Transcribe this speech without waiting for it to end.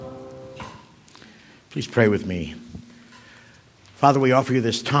Please pray with me. Father, we offer you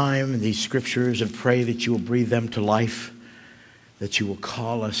this time, these scriptures, and pray that you will breathe them to life, that you will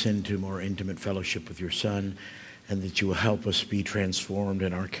call us into more intimate fellowship with your Son, and that you will help us be transformed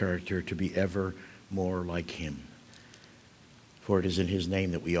in our character to be ever more like him. For it is in his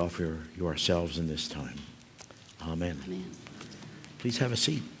name that we offer you ourselves in this time. Amen. Amen. Please have a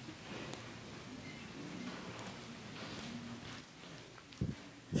seat.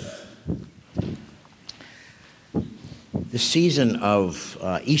 The season of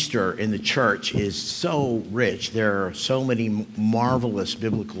Easter in the church is so rich. There are so many marvelous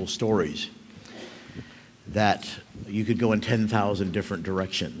biblical stories that you could go in 10,000 different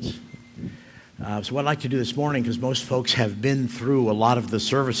directions. So what I'd like to do this morning, because most folks have been through a lot of the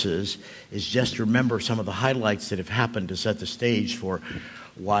services, is just remember some of the highlights that have happened to set the stage for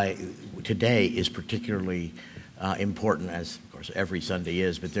why today is particularly important, as of course every Sunday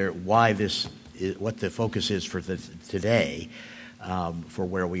is, but why this is, what the focus is for today, for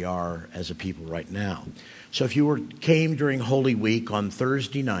where we are as a people right now. So if you came during Holy Week on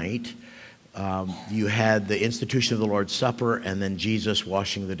Thursday night, you had the institution of the Lord's Supper and then Jesus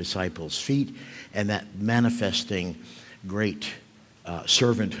washing the disciples' feet, and that manifesting great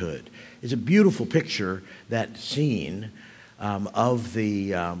servanthood. It's a beautiful picture, that scene of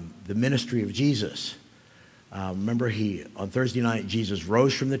the ministry of Jesus. Remember, on Thursday night, Jesus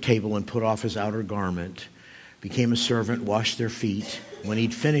rose from the table and put off his outer garment, became a servant, washed their feet. When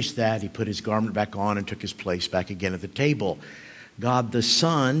he'd finished that, he put his garment back on and took his place back again at the table. God the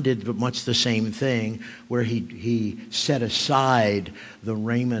Son did much the same thing, where he set aside the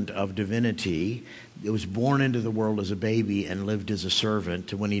raiment of divinity. It was born into the world as a baby and lived as a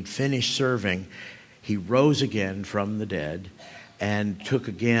servant. And when he'd finished serving, he rose again from the dead and took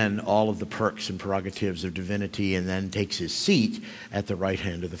again all of the perks and prerogatives of divinity, and then takes his seat at the right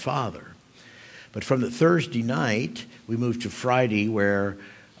hand of the Father. But from the Thursday night, we moved to Friday, where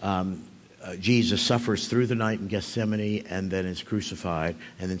Jesus suffers through the night in Gethsemane and then is crucified.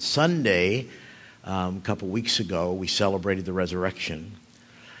 And then Sunday, a couple weeks ago, we celebrated the resurrection.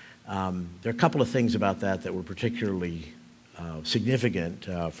 There are a couple of things about that were particularly significant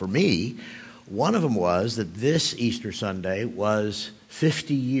for me. One of them was that this Easter Sunday was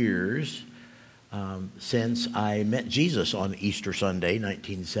 50 years since I met Jesus on Easter Sunday,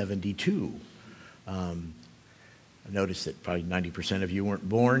 1972. I noticed that probably 90% of you weren't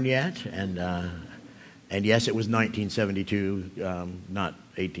born yet, and yes, it was 1972, not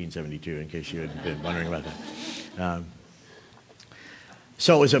 1872, in case you had been wondering about that.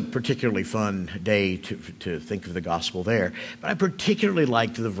 So it was a particularly fun day to think of the gospel there. But I particularly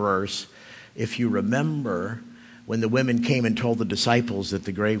liked the verse, if you remember, when the women came and told the disciples that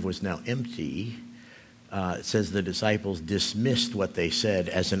the grave was now empty. It says the disciples dismissed what they said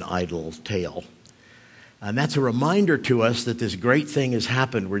as an idle tale. And that's a reminder to us that this great thing has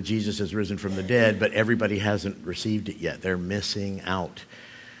happened where Jesus has risen from the dead, but everybody hasn't received it yet. They're missing out.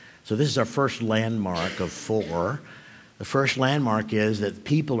 So this is our first landmark of 4. The first landmark is that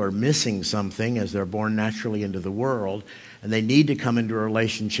people are missing something as they're born naturally into the world, and they need to come into a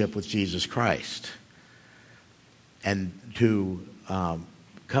relationship with Jesus Christ. And to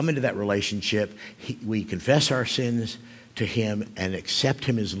come into that relationship, we confess our sins to him and accept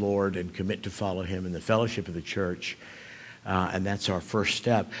him as Lord and commit to follow him in the fellowship of the church. And that's our first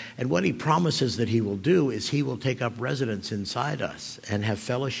step. And what he promises that he will do is he will take up residence inside us and have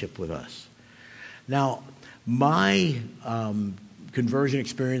fellowship with us. Now, my conversion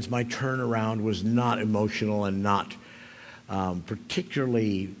experience, my turnaround was not emotional and not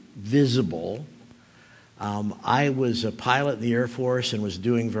particularly visible. I was a pilot in the Air Force and was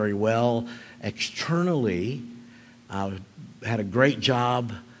doing very well externally. Had a great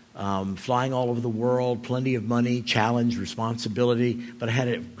job, flying all over the world, plenty of money, challenge, responsibility, but I had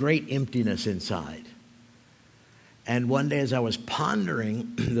a great emptiness inside. And one day as I was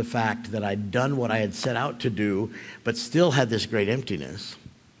pondering the fact that I'd done what I had set out to do, but still had this great emptiness,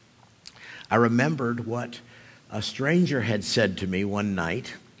 I remembered what a stranger had said to me one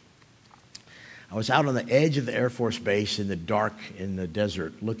night. I was out on the edge of the Air Force Base in the dark, in the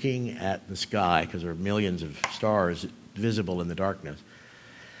desert, looking at the sky, because there are millions of stars visible in the darkness.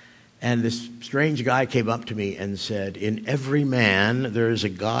 And this strange guy came up to me and said, "In every man there is a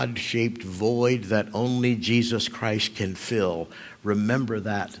God-shaped void that only Jesus Christ can fill. Remember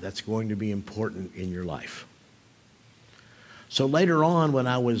that. That's going to be important in your life." So later on, when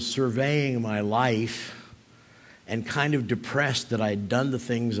I was surveying my life and kind of depressed that I'd done the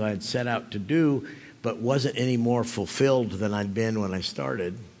things I had set out to do, but wasn't any more fulfilled than I'd been when I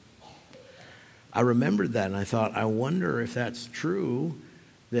started, I remembered that and I thought, I wonder if that's true,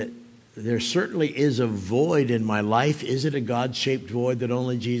 that there certainly is a void in my life. Is it a God-shaped void that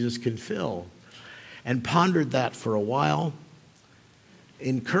only Jesus can fill? And pondered that for a while,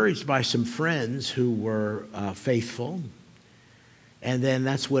 encouraged by some friends who were faithful. And then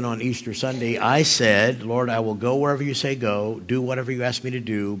that's when on Easter Sunday I said, Lord, I will go wherever you say go, do whatever you ask me to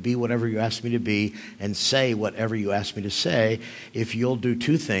do, be whatever you ask me to be, and say whatever you ask me to say, if you'll do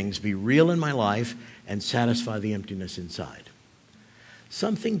two things, be real in my life and satisfy the emptiness inside.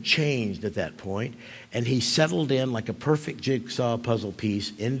 Something changed at that point, and he settled in like a perfect jigsaw puzzle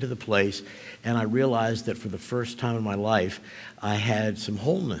piece into the place, and I realized that for the first time in my life, I had some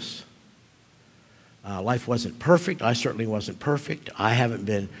wholeness. Life wasn't perfect. I certainly wasn't perfect. I haven't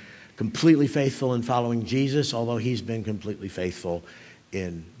been completely faithful in following Jesus, although he's been completely faithful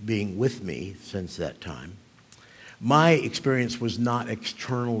in being with me since that time. My experience was not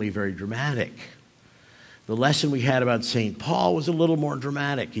externally very dramatic. The lesson we had about St. Paul was a little more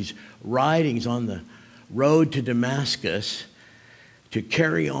dramatic. He's on the road to Damascus to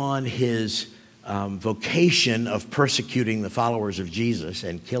carry on his vocation of persecuting the followers of Jesus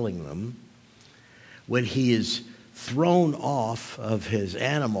and killing them. When he is thrown off of his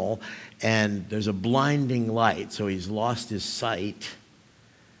animal and there's a blinding light, so he's lost his sight,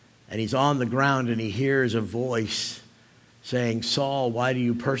 and he's on the ground and he hears a voice saying, Saul, why do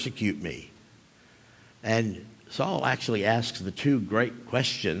you persecute me? And Saul actually asks the two great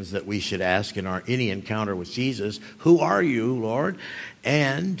questions that we should ask in any encounter with Jesus. Who are you, Lord?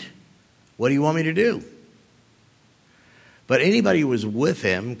 And what do you want me to do? But anybody who was with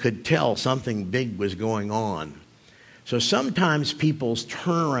him could tell something big was going on. So sometimes people's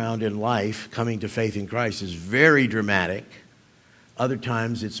turnaround in life, coming to faith in Christ, is very dramatic. Other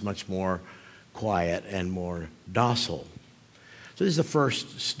times it's much more quiet and more docile. So this is the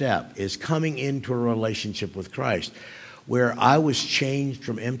first step, is coming into a relationship with Christ, where I was changed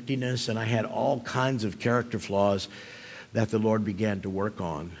from emptiness and I had all kinds of character flaws that the Lord began to work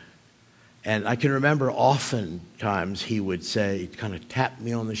on. And I can remember oftentimes he would say, kind of tap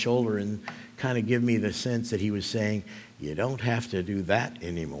me on the shoulder and kind of give me the sense that he was saying, you don't have to do that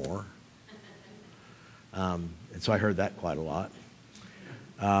anymore. And so I heard that quite a lot.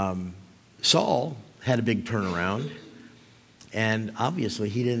 Saul had a big turnaround, and obviously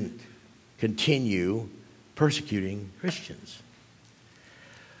he didn't continue persecuting Christians.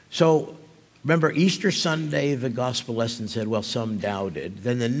 So remember, Easter Sunday, the gospel lesson said, well, some doubted.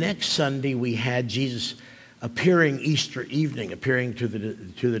 Then the next Sunday, we had Jesus appearing Easter evening, appearing to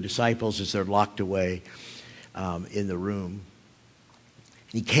the disciples as they're locked away in the room.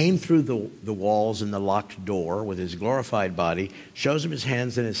 He came through the walls and the locked door with his glorified body, shows them his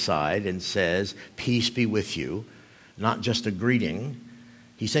hands and his side, and says, peace be with you. Not just a greeting.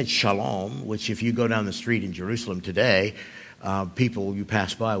 He said shalom, which if you go down the street in Jerusalem today, people you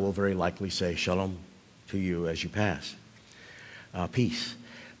pass by will very likely say shalom to you as you pass. Peace.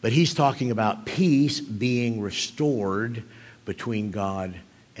 But he's talking about peace being restored between God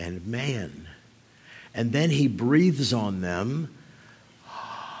and man. And then he breathes on them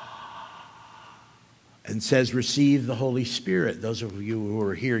and says, receive the Holy Spirit. Those of you who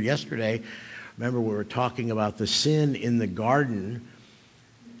were here yesterday, remember we were talking about the sin in the garden,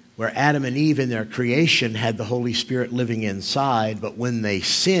 where Adam and Eve in their creation had the Holy Spirit living inside, but when they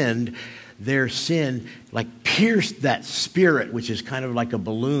sinned, their sin like pierced that spirit, which is kind of like a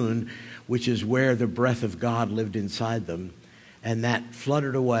balloon, which is where the breath of God lived inside them. And that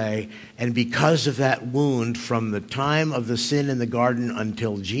fluttered away. And because of that wound, from the time of the sin in the garden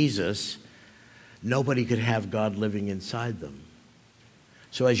until Jesus, nobody could have God living inside them.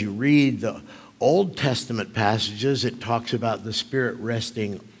 So as you read the Old Testament passages, it talks about the Spirit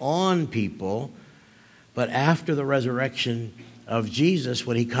resting on people. But after the resurrection of Jesus,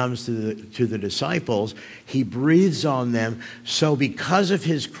 when he comes to the disciples, he breathes on them. So because of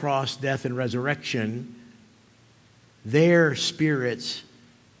his cross, death, and resurrection, their spirits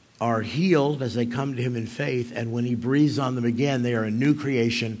are healed as they come to him in faith. And when he breathes on them again, they are a new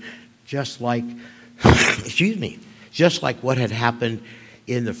creation, just like, just like what had happened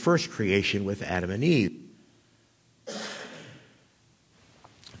in the first creation with Adam and Eve.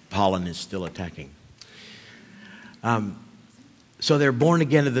 Pollen is still attacking. So they're born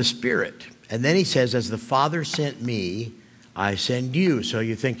again of the Spirit. And then he says, as the Father sent me, I send you. So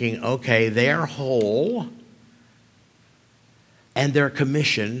you're thinking, okay, they're whole and they're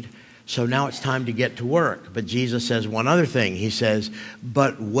commissioned. So now it's time to get to work. But Jesus says one other thing. He says,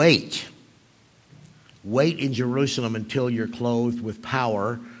 but wait. Wait in Jerusalem until you're clothed with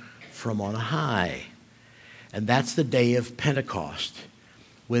power from on high. And that's the day of Pentecost,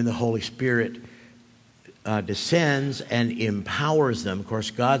 when the Holy Spirit descends and empowers them. Of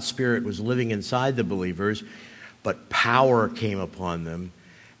course, God's Spirit was living inside the believers, but power came upon them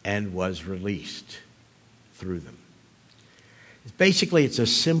and was released through them. Basically, it's a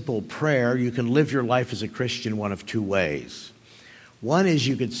simple prayer. You can live your life as a Christian one of two ways. One is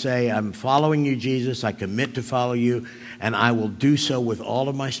you could say, I'm following you, Jesus. I commit to follow you, and I will do so with all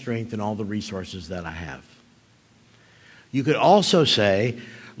of my strength and all the resources that I have. You could also say,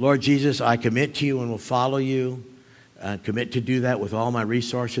 Lord Jesus, I commit to you and will follow you. Commit to do that with all my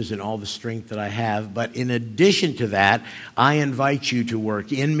resources and all the strength that I have. But in addition to that, I invite you to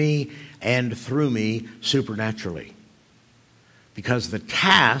work in me and through me supernaturally. Because the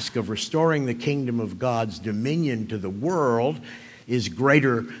task of restoring the kingdom of God's dominion to the world is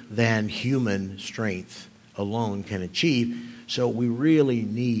greater than human strength alone can achieve. So we really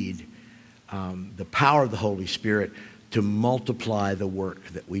need the power of the Holy Spirit to multiply the work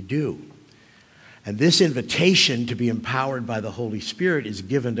that we do. And this invitation to be empowered by the Holy Spirit is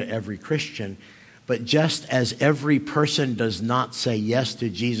given to every Christian. But just as every person does not say yes to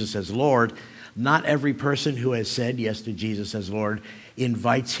Jesus as Lord, not every person who has said yes to Jesus as Lord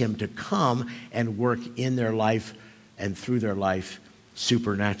invites him to come and work in their life and through their life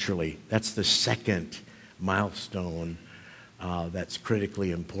supernaturally. That's the second milestone that's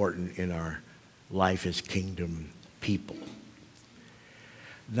critically important in our life as kingdom people.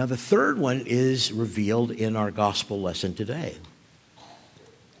 Now, the third one is revealed in our gospel lesson today.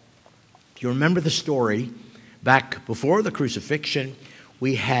 Do you remember the story? Back before the crucifixion,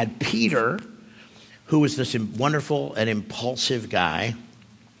 we had Peter, who was this wonderful and impulsive guy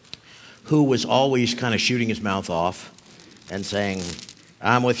who was always kind of shooting his mouth off and saying,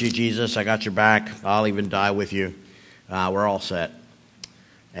 I'm with you, Jesus. I got your back. I'll even die with you. We're all set.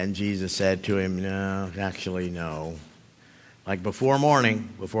 And Jesus said to him, no, actually, no. Like before morning,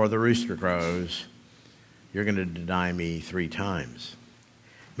 before the rooster crows, you're going to deny me 3 times.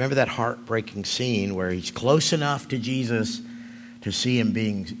 Remember that heartbreaking scene where he's close enough to Jesus to see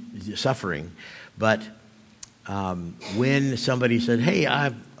him suffering, but when somebody said, hey,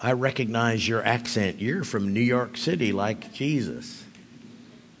 I recognize your accent. You're from New York City like Jesus.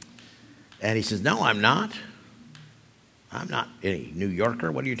 And he says, no, I'm not. I'm not any New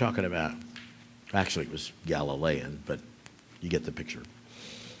Yorker. What are you talking about? Actually, it was Galilean, but you get the picture.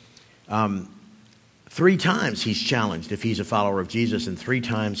 3 times he's challenged if he's a follower of Jesus, and 3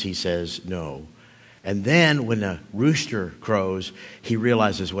 times he says no. And then when the rooster crows, he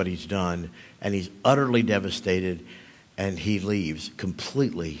realizes what he's done, and he's utterly devastated, and he leaves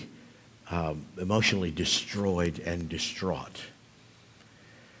completely emotionally destroyed and distraught.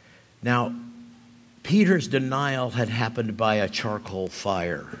 Now, Peter's denial had happened by a charcoal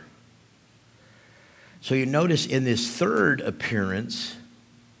fire. So you notice in this third appearance,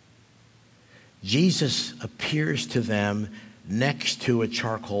 Jesus appears to them next to a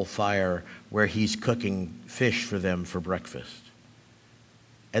charcoal fire where he's cooking fish for them for breakfast.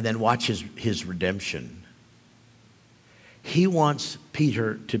 And then watch his redemption. He wants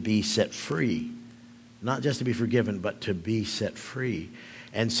Peter to be set free. Not just to be forgiven, but to be set free.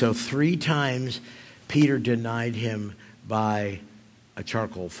 And so 3 times Peter denied him by a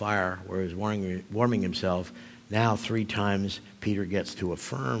charcoal fire where he was warming himself. Now 3 times Peter gets to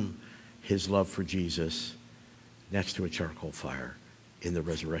affirm his love for Jesus next to a charcoal fire in the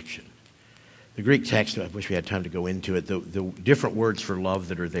resurrection. The Greek text, I wish we had time to go into it, the different words for love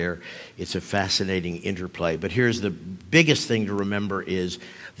that are there, it's a fascinating interplay. But here's the biggest thing to remember is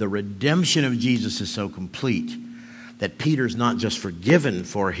the redemption of Jesus is so complete that Peter's not just forgiven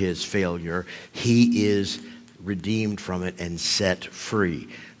for his failure, he is redeemed from it and set free.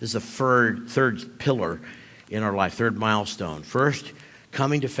 This is the third pillar in our life, third milestone. First,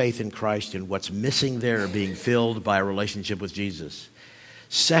 coming to faith in Christ and what's missing there being filled by a relationship with Jesus.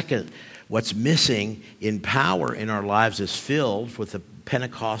 Second, what's missing in power in our lives is filled with the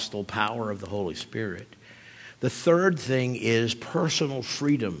Pentecostal power of the Holy Spirit. The third thing is personal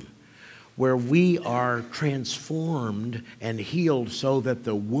freedom, where we are transformed and healed so that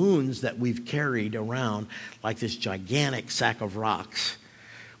the wounds that we've carried around, like this gigantic sack of rocks,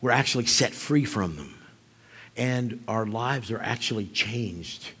 we're actually set free from them. And our lives are actually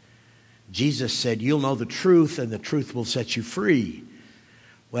changed. Jesus said, you'll know the truth, and the truth will set you free.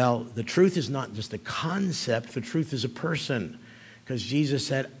 Well, the truth is not just a concept. The truth is a person. Because Jesus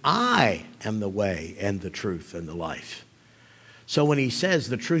said, I am the way and the truth and the life. So when he says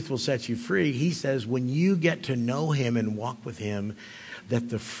the truth will set you free, he says when you get to know him and walk with him, that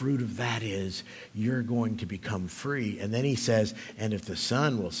the fruit of that is you're going to become free. And then he says, and if the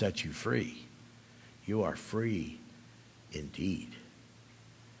Son will set you free, you are free indeed.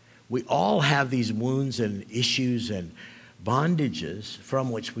 We all have these wounds and issues and bondages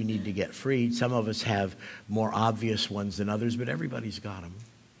from which we need to get freed. Some of us have more obvious ones than others, but everybody's got them.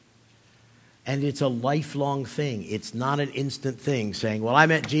 And it's a lifelong thing. It's not an instant thing saying, well, I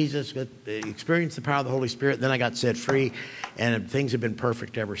met Jesus, experienced the power of the Holy Spirit, then I got set free, and things have been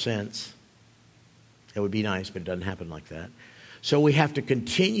perfect ever since. It would be nice, but it doesn't happen like that. So we have to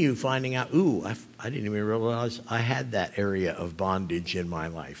continue finding out, I didn't even realize I had that area of bondage in my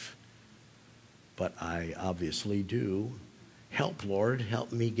life. But I obviously do. Help, Lord,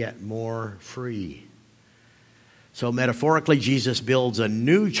 help me get more free. So metaphorically, Jesus builds a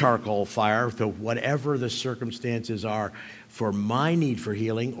new charcoal fire to whatever the circumstances are for my need for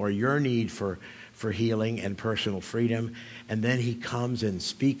healing or your need for healing and personal freedom. And then he comes and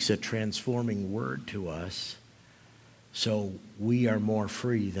speaks a transforming word to us so we are more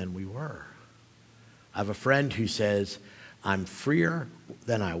free than we were. I have a friend who says, I'm freer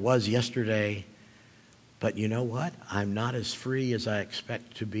than I was yesterday, but you know what? I'm not as free as I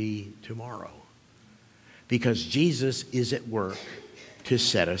expect to be tomorrow. Because Jesus is at work to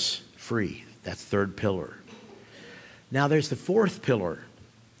set us free. That's third pillar. Now there's the fourth pillar.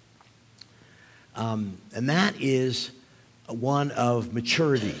 And that is one of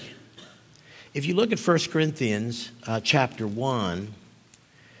maturity. If you look at 1 Corinthians chapter 1,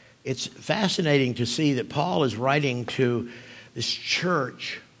 it's fascinating to see that Paul is writing to this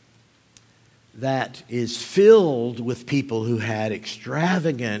church that is filled with people who had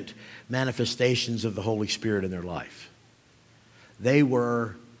extravagant manifestations of the Holy Spirit in their life. They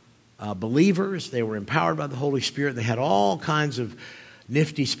were believers. They were empowered by the Holy Spirit. They had all kinds of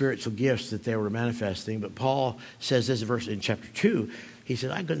nifty spiritual gifts that they were manifesting. But Paul says this verse in chapter 2. He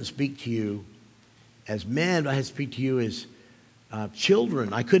said, I couldn't speak to you as men, but I had to speak to you as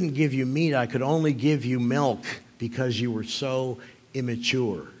children. I couldn't give you meat. I could only give you milk because you were so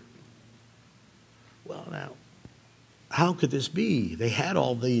immature. Well, now, how could this be? They had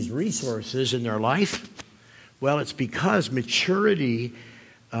all these resources in their life. Well, it's because maturity,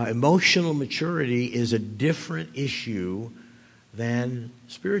 emotional maturity, is a different issue than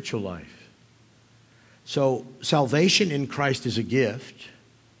spiritual life. So salvation in Christ is a gift.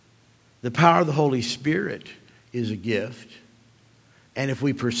 The power of the Holy Spirit is a gift. And if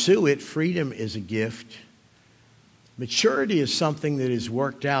we pursue it, freedom is a gift. Maturity is something that is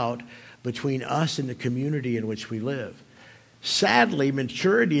worked out between us and the community in which we live. Sadly,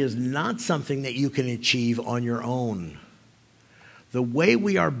 maturity is not something that you can achieve on your own. The way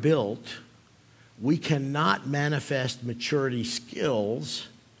we are built, we cannot manifest maturity skills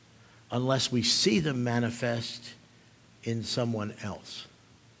unless we see them manifest in someone else.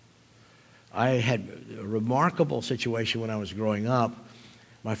 I had a remarkable situation when I was growing up.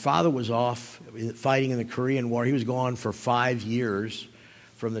 My father was off fighting in the Korean War. He was gone for 5 years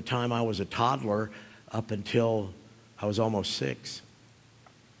from the time I was a toddler up until I was almost 6.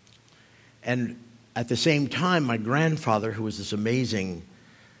 And at the same time, my grandfather, who was this amazing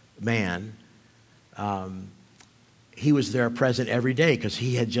man, he was there present every day because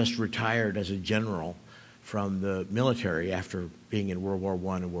he had just retired as a general from the military after being in World War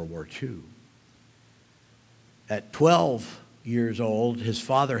I and World War II. At 12 years old, his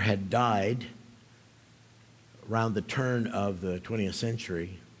father had died around the turn of the 20th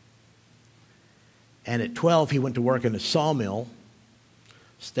century. And at 12, he went to work in a sawmill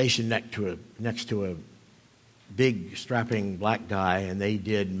stationed next to a big, strapping black guy, and they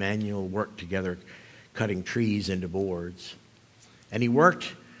did manual work together, cutting trees into boards. And he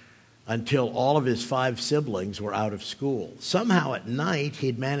worked until all of his 5 siblings were out of school. Somehow at night,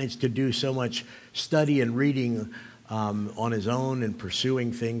 he'd managed to do so much study and reading on his own and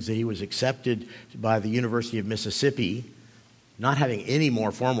pursuing things that he was accepted by the University of Mississippi, not having any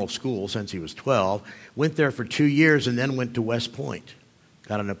more formal school since he was 12, went there for 2 years and then went to West Point,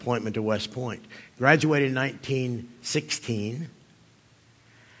 got an appointment to West Point. Graduated in 1916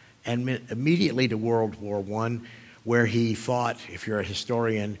 and went immediately to World War I, where he fought, if you're a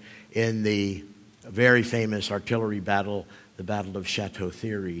historian, in the very famous artillery battle, the Battle of Chateau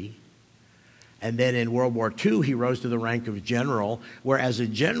Thierry. And then in World War II, he rose to the rank of general, where as a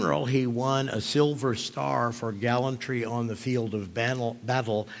general, he won a Silver Star for gallantry on the field of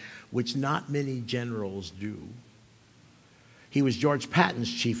battle, which not many generals do. He was George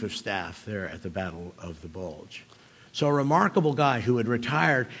Patton's chief of staff there at the Battle of the Bulge. So a remarkable guy who had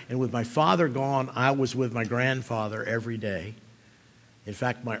retired, and with my father gone, I was with my grandfather every day. In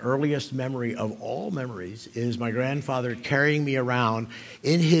fact, my earliest memory of all memories is my grandfather carrying me around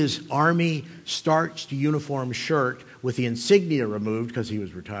in his army starched uniform shirt with the insignia removed because he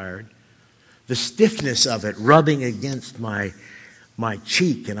was retired, the stiffness of it rubbing against my my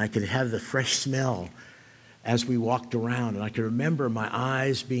cheek, and I could have the fresh smell as we walked around. And I can remember my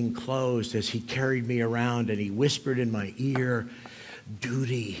eyes being closed as he carried me around, and he whispered in my ear,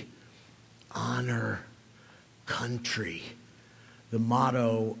 duty, honor, country, the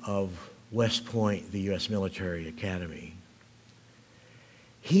motto of West Point, the U.S. Military Academy.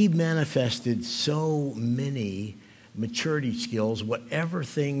 He manifested so many maturity skills. Whatever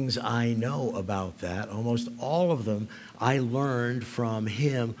things I know about that, almost all of them, I learned from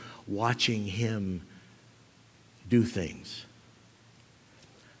him, watching him do things.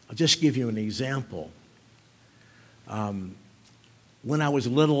 I'll just give you an example. When I was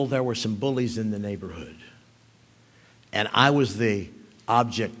little, there were some bullies in the neighborhood, and I was the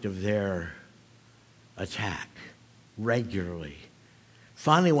object of their attack regularly.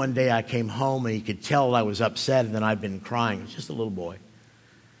 Finally, one day I came home, and he could tell I was upset and that I'd been crying. He was just a little boy.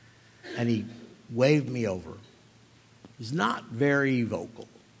 And he waved me over. He was not very vocal.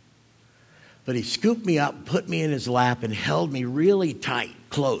 But he scooped me up, put me in his lap, and held me really tight,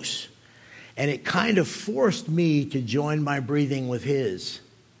 close. And it kind of forced me to join my breathing with his.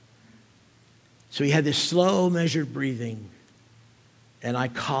 So he had this slow, measured breathing, and I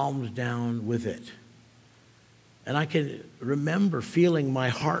calmed down with it. And I can remember feeling my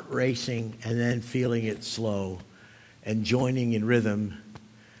heart racing and then feeling it slow and joining in rhythm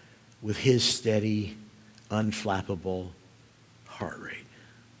with his steady, unflappable heart rate.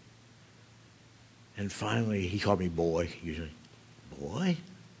 And finally, he called me boy, usually. Boy?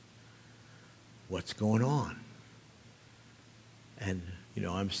 What's going on? And,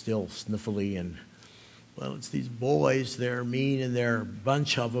 I'm still sniffly and, well, it's these boys. They're mean, and they're a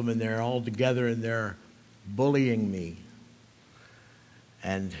bunch of them, and they're all together, and they're bullying me.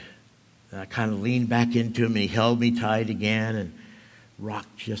 And I kind of leaned back into him, and he held me tight again and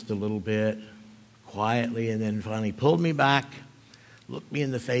rocked just a little bit quietly, and then finally pulled me back, looked me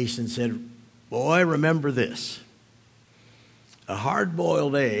in the face, and said, boy, remember this. A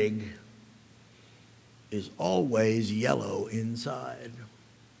hard-boiled egg is always yellow inside.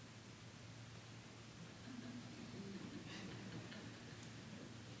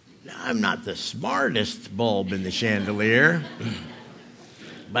 Now, I'm not the smartest bulb in the chandelier,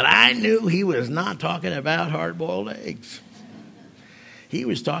 but I knew he was not talking about hard-boiled eggs. He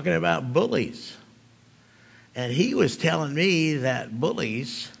was talking about bullies. And he was telling me that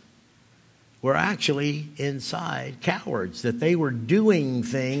bullies were actually inside cowards, that they were doing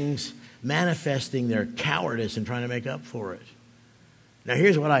things, manifesting their cowardice and trying to make up for it. Now,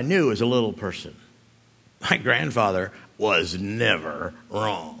 here's what I knew as a little person. My grandfather was never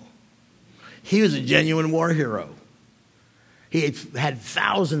wrong. He was a genuine war hero. He had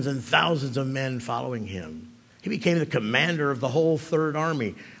thousands and thousands of men following him. He became the commander of the whole Third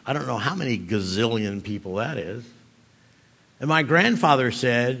Army. I don't know how many gazillion people that is. And my grandfather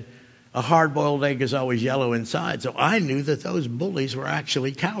said, a hard-boiled egg is always yellow inside. So I knew that those bullies were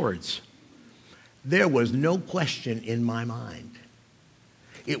actually cowards. There was no question in my mind.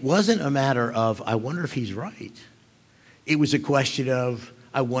 It wasn't a matter of, I wonder if he's right. It was a question of,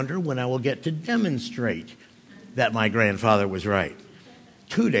 I wonder when I will get to demonstrate that my grandfather was right.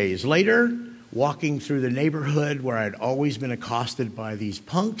 2 days later, walking through the neighborhood where I'd always been accosted by these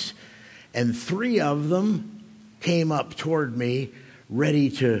punks, and 3 of them came up toward me, ready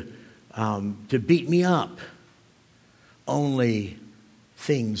to beat me up. Only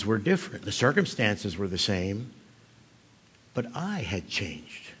things were different. The circumstances were the same, but I had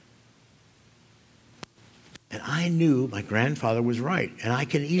changed. And I knew my grandfather was right. And I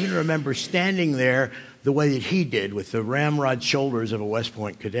can even remember standing there the way that he did, with the ramrod shoulders of a West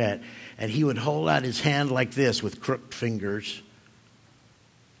Point cadet. And he would hold out his hand like this with crooked fingers.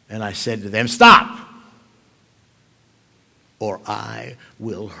 And I said to them, stop, or I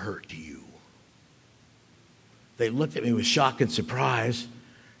will hurt you. They looked at me with shock and surprise.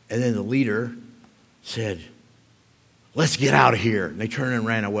 And then the leader said, let's get out of here. And they turned and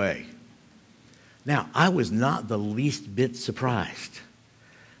ran away. Now, I was not the least bit surprised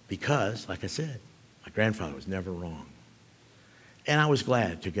because, like I said, my grandfather was never wrong. And I was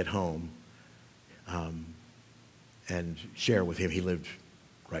glad to get home and share with him. He lived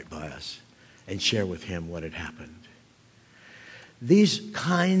right by us, and share with him what had happened. These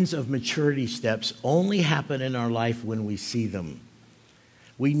kinds of maturity steps only happen in our life when we see them.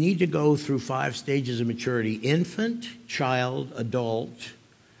 We need to go through 5 stages of maturity: infant, child, adult,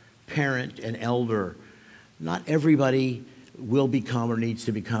 parent, and elder. Not everybody will become or needs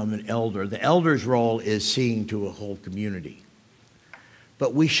to become an elder. The elder's role is seeing to a whole community.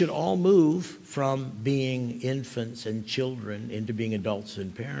 But we should all move from being infants and children into being adults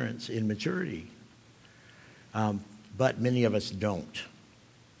and parents in maturity. but many of us don't.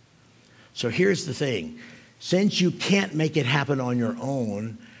 So here's the thing. Since you can't make it happen on your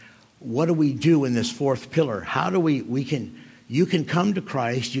own, what do we do in this fourth pillar? How do you can come to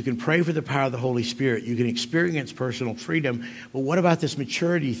Christ, you can pray for the power of the Holy Spirit, you can experience personal freedom, but what about this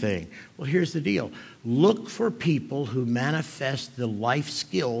maturity thing? Well, here's the deal. Look for people who manifest the life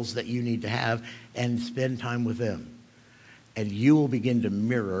skills that you need to have and spend time with them. And you will begin to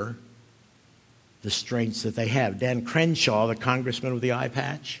mirror the strengths that they have. Dan Crenshaw, the congressman with the eye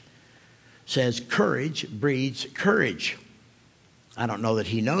patch, says courage breeds courage. I don't know that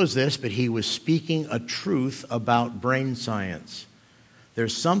he knows this, but he was speaking a truth about brain science.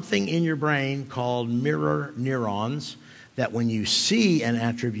 There's something in your brain called mirror neurons that when you see an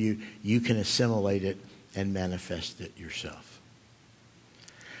attribute, you can assimilate it and manifest it yourself.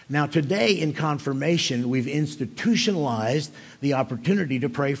 Now, today in confirmation, we've institutionalized the opportunity to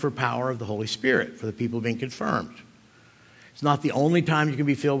pray for power of the Holy Spirit for the people being confirmed. It's not the only time you can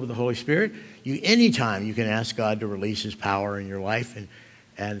be filled with the Holy Spirit. Anytime you can ask God to release His power in your life,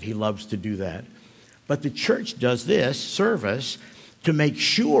 and He loves to do that. But the church does this service to make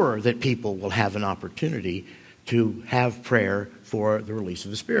sure that people will have an opportunity to have prayer for the release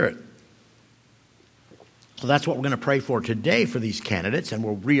of the Spirit. So that's what we're going to pray for today for these candidates, and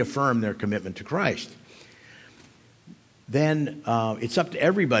we'll reaffirm their commitment to Christ. Then it's up to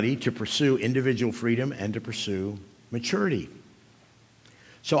everybody to pursue individual freedom and to pursue maturity.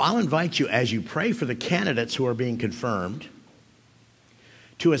 So I'll invite you, as you pray for the candidates who are being confirmed,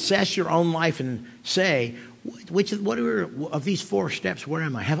 to assess your own life and say, what of these 4 steps, where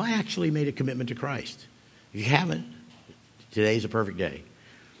am I? Have I actually made a commitment to Christ? If you haven't, today's a perfect day.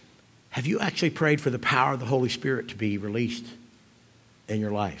 Have you actually prayed for the power of the Holy Spirit to be released in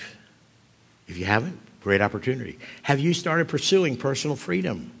your life? If you haven't, great opportunity. Have you started pursuing personal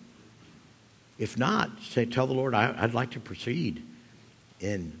freedom? If not, tell the Lord, I'd like to proceed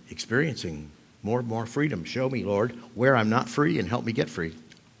in experiencing more and more freedom. Show me, Lord, where I'm not free and help me get free.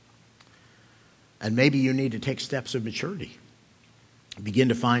 And maybe you need to take steps of maturity. Begin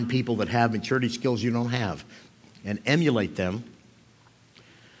to find people that have maturity skills you don't have and emulate them.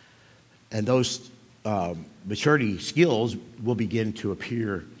 And those maturity skills will begin to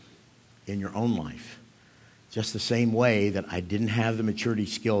appear in your own life. Just the same way that I didn't have the maturity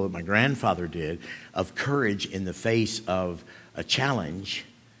skill that my grandfather did of courage in the face of a challenge,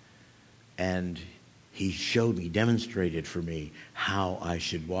 and he showed me, demonstrated for me how I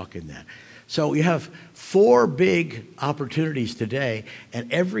should walk in that. So you have 4 big opportunities today, and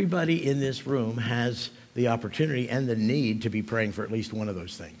everybody in this room has the opportunity and the need to be praying for at least one of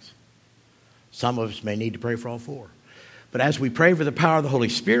those things. Some of us may need to pray for all 4. But as we pray for the power of the Holy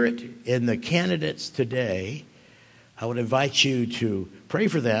Spirit in the candidates today, I would invite you to pray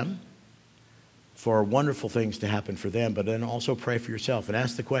for them, for wonderful things to happen for them, but then also pray for yourself and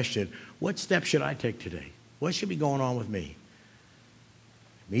ask the question, what steps should I take today? What should be going on with me?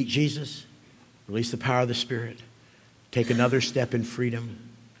 Meet Jesus, release the power of the Spirit, take another step in freedom,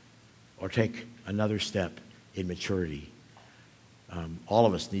 or take another step in maturity. All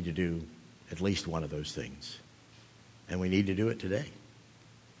of us need to do at least one of those things. And we need to do it today.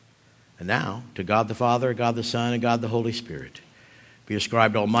 And now, to God the Father, God the Son, and God the Holy Spirit, be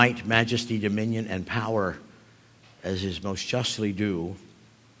ascribed all might, majesty, dominion, and power, as is most justly due,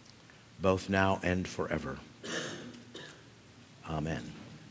 both now and forever. Amen.